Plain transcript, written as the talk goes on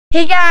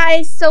Hey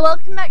guys, so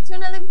welcome back to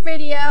another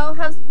video.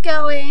 How's it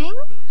going?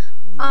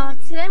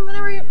 Today I'm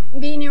gonna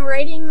be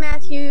narrating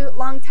Matthew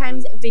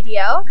Longtime's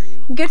video.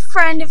 Good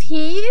friend of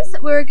his.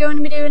 We're going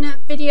to be doing a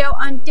video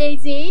on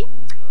DAYZ,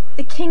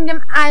 the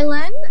Kingdom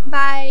Island.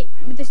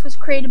 This was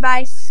created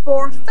by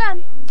Spore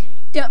Fun.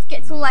 Don't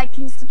forget to like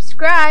and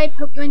subscribe.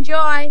 Hope you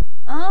enjoy.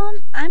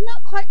 I'm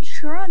not quite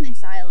sure on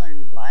this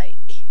island.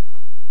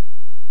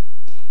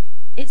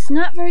 It's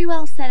not very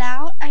well set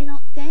out, I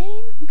don't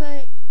think,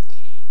 but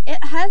it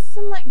has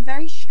some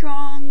very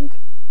strong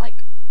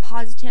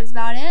positives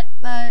about it,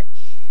 but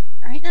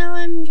right now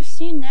I'm just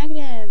seeing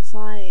negatives.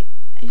 I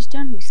just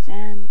don't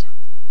understand.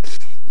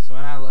 So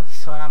when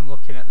I'm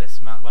looking at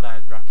this map, what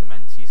I'd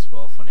recommend to you,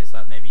 Sporfun, is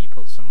that maybe you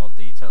put some more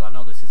detail. I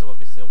know this is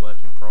obviously a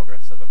work in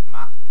progress of a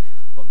map,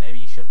 but maybe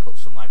you should put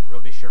some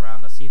rubbish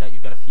around. I see that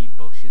you've got a few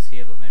bushes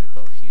here, but maybe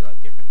put a few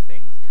different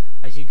things.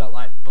 As you got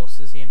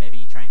buses here, maybe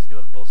you're trying to do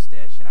a bus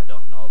station, I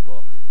don't know,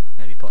 but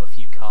maybe put a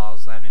few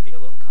cars there, maybe a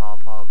little car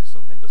park or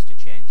something just to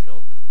change it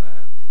up.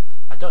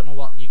 I don't know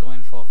what you're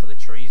going for the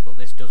trees, but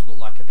this does look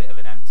like a bit of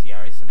an empty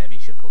area, so maybe you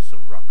should put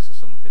some rocks or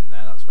something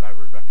there. That's what I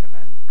would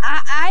recommend.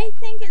 I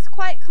think it's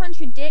quite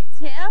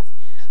contradictive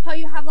how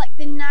you have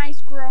the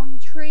nice growing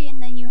tree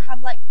and then you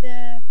have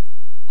the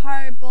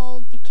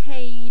horrible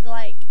decayed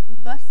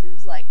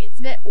buses. It's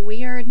a bit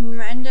weird and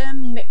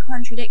random and a bit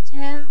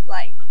contradictive.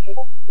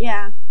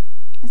 Yeah,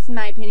 that's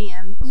my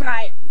opinion.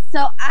 Right,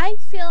 so I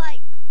feel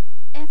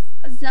if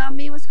a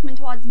zombie was coming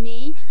towards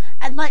me,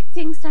 I'd like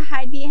things to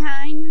hide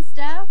behind and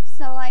stuff.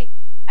 So I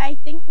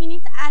think you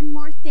need to add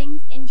more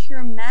things into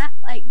your map,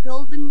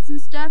 buildings and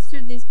stuff, so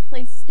there's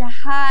places to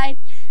hide,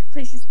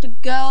 places to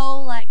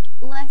go,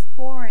 less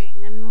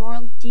boring and more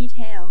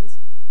detailed.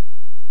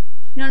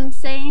 You know what I'm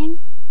saying?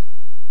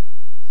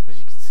 As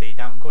you can see,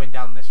 going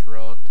down this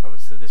road,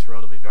 obviously this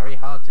road will be very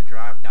hard to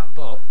drive down,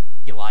 but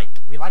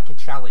we like a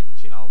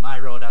challenge, you know. My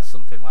road has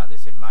something like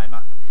this in my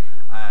map,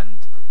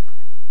 and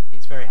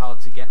it's very hard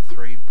to get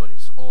through, but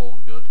it's all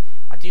good.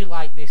 I do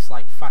like this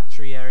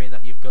factory area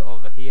that you've got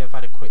over here. I've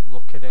had a quick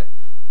look at it,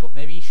 but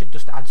maybe you should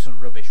just add some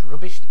rubbish.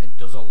 Rubbish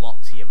does a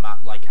lot to your map.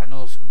 I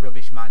know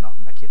rubbish might not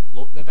make it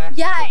look the best.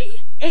 Yeah,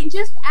 it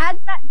just adds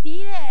that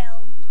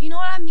detail. You know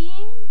what I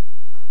mean?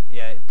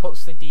 Yeah, it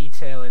puts the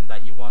detail in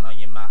that you want on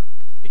your map,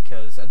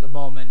 because at the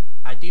moment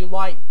I do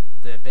like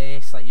the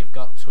base that you've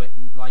got to it.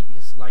 Like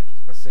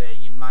I say,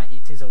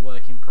 it is a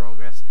work in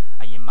progress,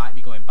 and you might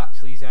be going back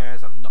to these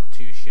areas. I'm not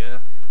too sure.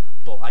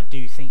 But I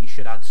do think you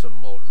should add some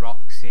more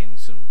rocks in,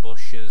 some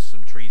bushes,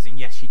 some trees. And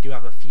yes, you do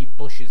have a few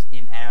bushes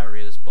in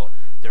areas, but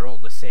they're all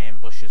the same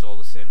bushes, all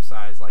the same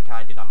size. Like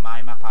I did on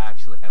my map, I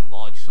actually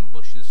enlarged some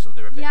bushes so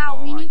they're a bit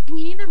more we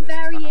need a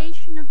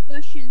variation of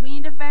bushes. We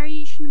need a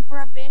variation of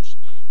rubbish,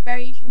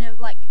 variation of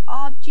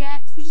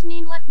objects. We just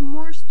need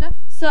more stuff.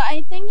 So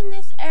I think in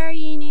this area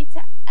you need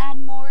to add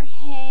more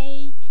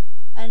hay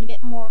and a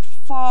bit more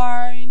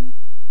farm.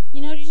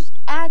 You know, to just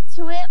add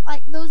to it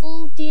those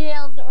little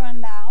details that we're on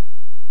about.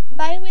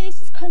 By the way,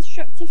 this is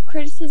constructive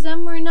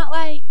criticism. We're not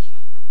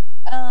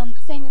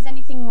saying there's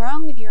anything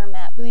wrong with your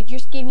map. We're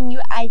just giving you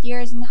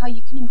ideas and how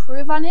you can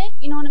improve on it.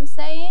 You know what I'm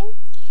saying?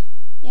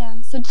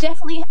 Yeah. So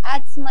definitely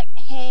add some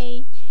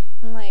hay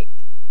and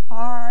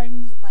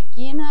farms and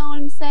you know what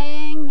I'm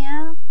saying?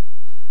 Yeah.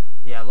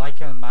 Yeah,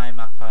 on my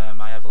map,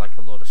 I have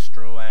a load of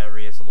straw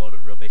areas, a load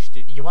of rubbish.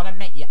 You want to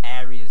make your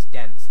areas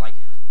dense.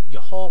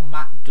 Your whole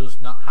map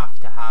does not have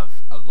to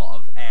have a lot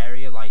of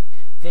area.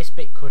 This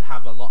bit could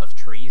have a lot of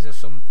trees or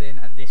something,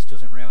 and this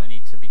doesn't really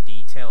need to be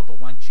detailed. But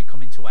once you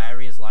come into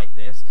areas like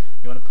this,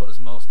 you want to put as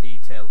most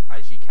detail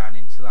as you can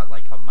into that.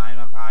 On my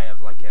map, I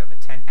have a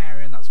tent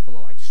area, and that's full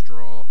of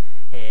straw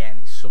here, and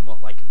it's somewhat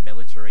a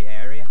military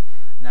area.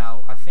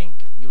 Now, I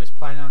think you was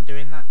planning on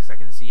doing that, because I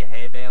can see a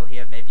hay bale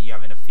here. Maybe you're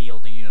having a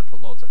field and you're going to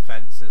put loads of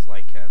fences,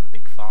 a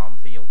big farm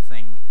field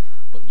thing.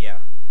 But yeah,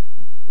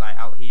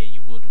 out here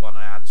you would want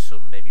to add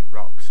some maybe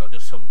rocks or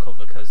just some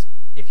cover, because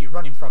if you're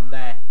running from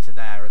there to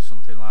there or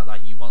something like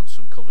that, you want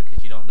some cover,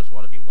 because you don't just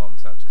want to be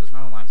one-tapped, because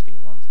no one likes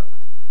being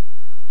one-tapped.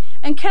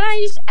 And can I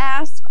just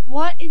ask,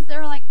 what is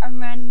there a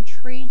random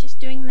tree just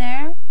doing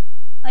there?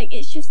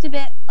 It's just a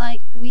bit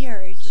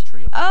weird.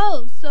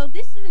 Oh, so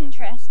this is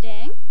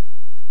interesting.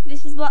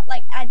 This is what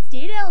adds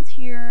detail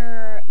to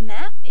your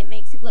map. It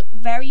makes it look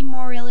very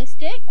more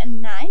realistic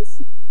and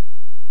nice.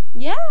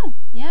 Yeah,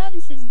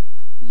 this is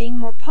being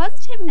more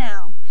positive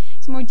now.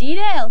 It's more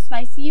details. So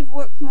I see you've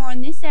worked more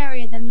on this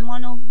area than the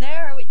one over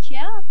there, which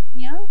yeah.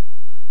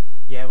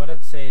 Yeah, what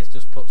I'd say is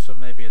just put some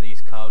maybe of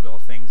these cargo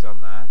things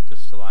on there,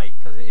 just to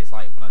because it is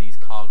one of these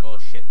cargo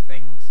ship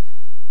things.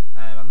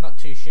 I'm not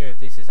too sure if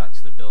this is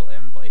actually built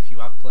in, but if you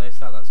have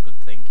placed that, that's good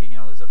thinking. You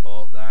know, there's a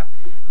boat there.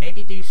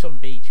 Maybe do some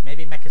beach.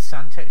 Maybe make a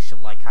sand texture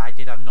like I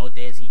did. I know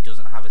DAYZ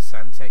doesn't have a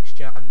sand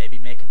texture, and maybe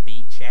make a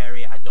beach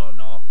area. I don't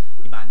know.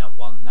 You might not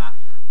want that,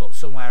 but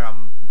somewhere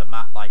on the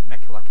map,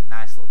 make a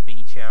nice little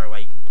beach area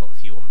where you can put a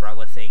few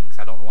umbrella things.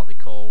 I don't know what they're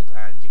called,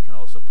 and you can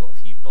also put a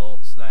few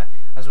boats there.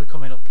 As we're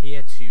coming up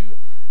here to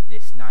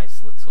this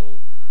nice little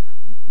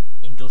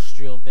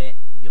industrial bit,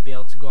 you'll be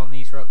able to go on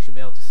these rocks, you'll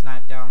be able to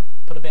snipe down.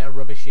 Put a bit of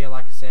rubbish here,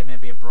 like I say,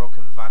 maybe a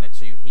broken van or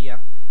two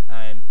here.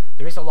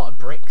 There is a lot of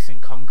bricks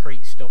and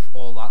concrete stuff,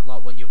 all that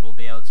lot, what you will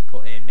be able to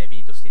put in,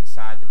 maybe just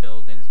inside the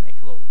buildings,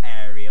 make a little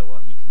area,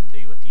 what you can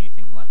do. What do you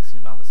think, Lexi,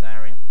 about this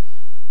area?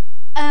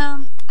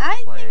 I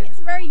think it's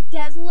a very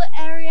desolate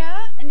area,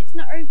 and it's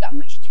not really got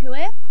much to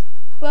it.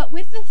 But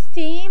with the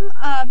theme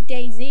of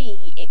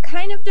DAYZ, it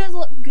kind of does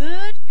look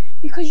good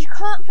because you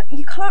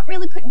can't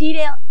really put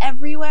detail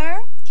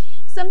everywhere.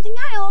 Something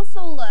I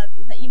also love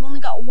is that you've only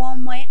got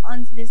one way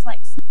onto this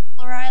like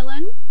smaller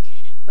island,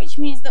 which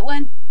means that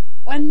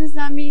when the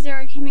zombies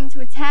are coming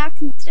to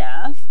attack and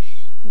stuff,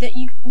 that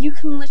you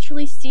can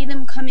literally see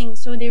them coming,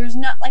 so there's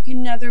not like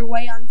another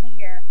way onto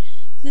here.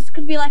 So this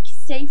could be like a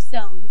safe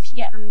zone, if you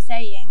get what I'm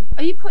saying.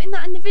 Are you putting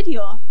that in the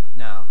video?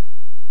 No.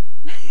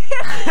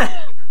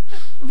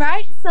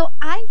 Right, so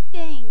I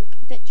think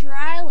that your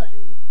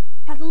island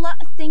has a lot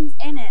of things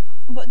in it,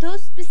 but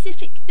those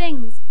specific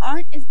things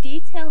aren't as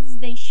detailed as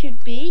they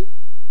should be.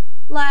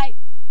 Like,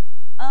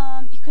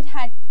 you could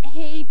have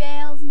hay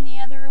bales in the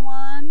other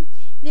one.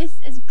 This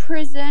is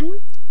prison.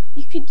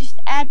 You could just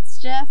add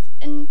stuff,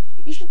 and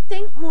you should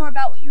think more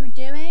about what you're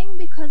doing,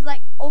 because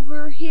like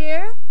over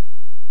here,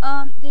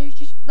 there's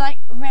just like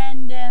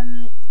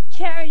random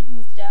chairs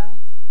and stuff,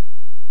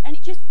 and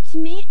to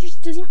me it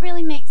just doesn't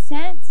really make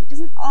sense. It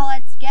doesn't all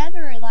add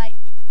together. Like,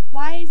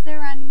 why is there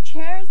random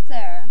chairs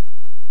there?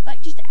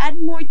 Like, just add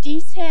more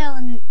detail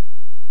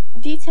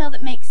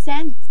that makes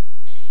sense.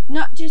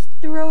 Not just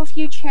throw a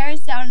few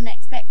chairs down and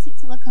expect it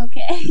to look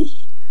okay.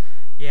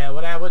 Yeah,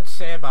 what I would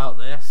say about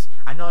this,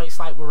 I know it's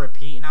like we're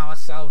repeating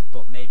ourselves,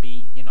 but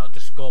maybe, you know,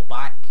 just go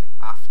back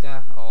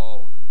after,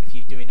 or if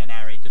you're doing an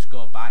area, just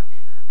go back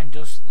and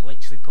just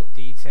literally put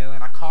detail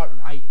in.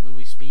 We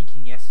were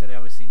speaking yesterday,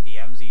 obviously in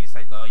DMs, and you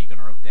said, oh, you're going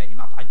to update your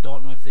map. I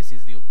don't know if this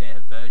is the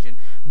updated version.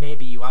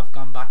 Maybe you have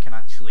gone back and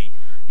actually,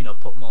 you know,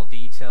 put more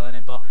detail in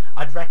it, but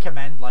I'd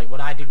recommend, like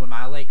what I did with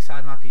my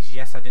lakeside map is,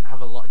 yes, I didn't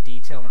have a lot of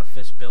detail when I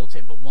first built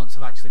it, but once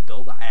I've actually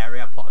built that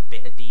area, I put a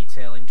bit of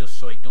detail in just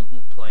so it don't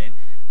look plain.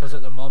 Because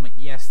at the moment,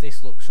 yes,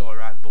 this looks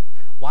alright, but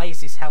why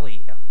is this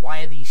heli here?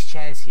 Why are these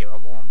chairs here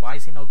alone? Why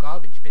is there no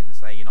garbage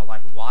bins there? You know,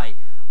 like, why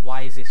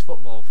is this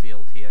football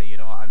field here? You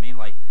know what I mean?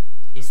 Like,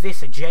 is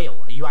this a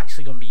jail? Are you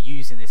actually going to be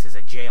using this as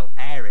a jail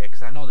area?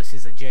 Because I know this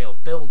is a jail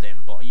building,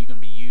 but are you going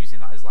to be using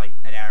that as like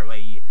an area where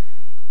you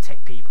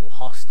take people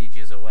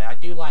hostages away? I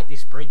do like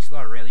this bridge though,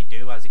 I really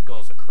do, as it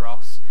goes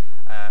across.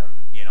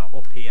 You know,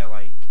 up here,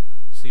 like,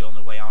 it's the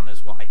only way on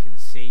is what I can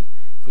see.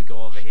 If we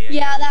go over here,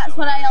 yeah, that's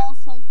what I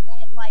also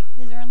said. Like,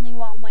 there's only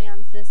one way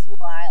onto this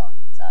little island,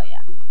 so yeah.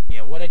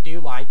 Yeah, what I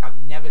do like,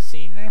 I've never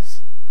seen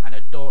this, and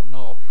I don't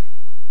know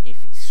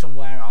if it's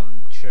somewhere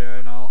on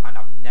Cherno, and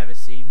I've never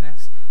seen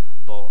this,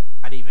 but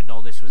I didn't even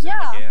know this was in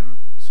the game.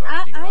 So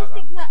I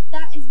think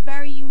that is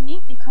very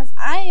unique, because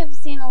I have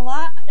seen a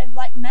lot of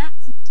like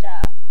maps and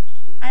stuff,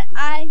 and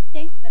I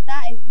think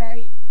that is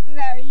very,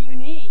 very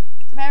unique.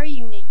 Very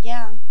unique,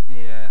 yeah.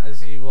 Yeah,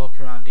 as you walk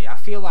around here, I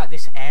feel like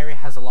this area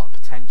has a lot of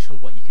potential,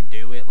 what you can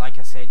do with it. Like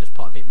I say, just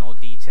put a bit more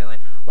detail in.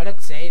 What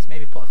I'd say is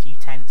maybe put a few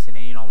tents in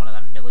here, you know, one of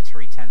them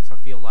military tents. I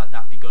feel like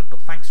that'd be good.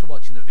 But thanks for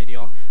watching the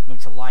video.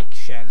 Remember to like,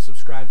 share and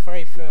subscribe.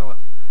 Very fair.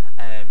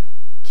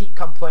 Keep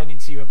complaining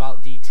to you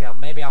about detail.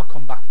 Maybe I'll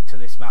come back to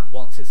this map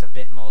once it's a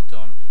bit more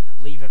done.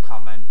 Leave a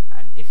comment,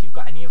 and if you've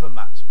got any other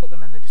maps, put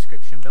them in the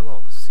description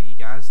below. See you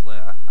guys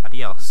later.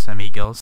 Adios, amigos.